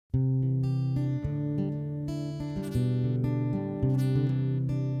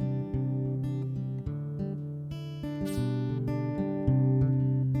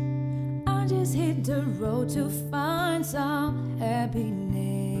the road to find some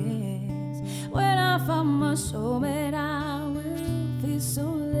happiness. When I find my soulmate, I will feel so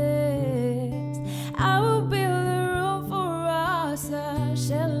blessed. I will build a room for us, a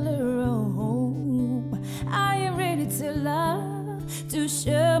shelter, a home. I am ready to love, to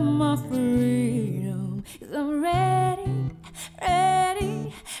share my freedom. 'Cause I'm ready,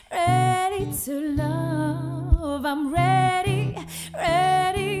 ready, ready to love. I'm ready,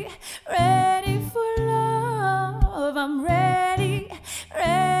 ready, ready for love. I'm ready,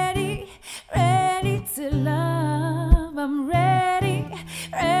 ready, ready to love. I'm ready,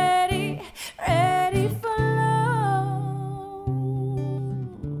 ready, ready for love.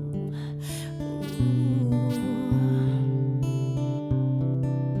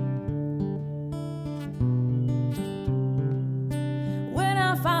 When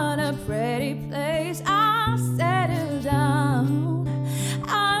I found a pretty place, I'll settle down.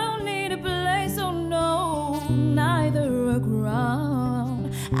 I don't need a place, oh no, neither a ground.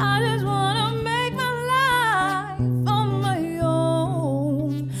 I just wanna make my life on my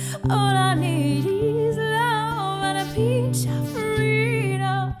own. All I need is love and a pinch of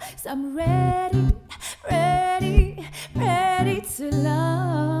freedom. 'Cause I'm ready, ready, ready to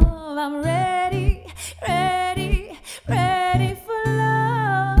love. I'm ready, ready, ready for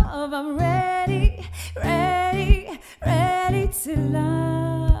love. I'm ready, ready, ready to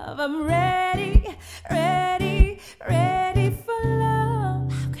love. I'm ready, ready, ready for love.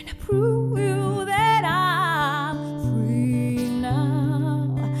 How can I prove you that I'm free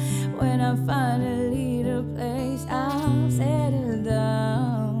now? When I finally leave a place, I'll settle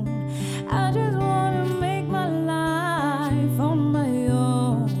down. I just wanna make my life on my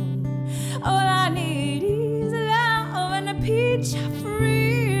own. All I need is love and a pinch of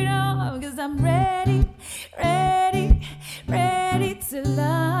freedom. 'Cause I'm ready, ready, ready to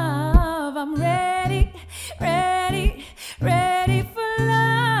love. I'm ready, ready, ready for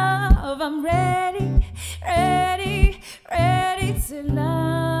love. I'm ready, ready, ready to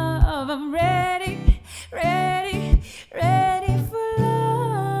love. I'm ready.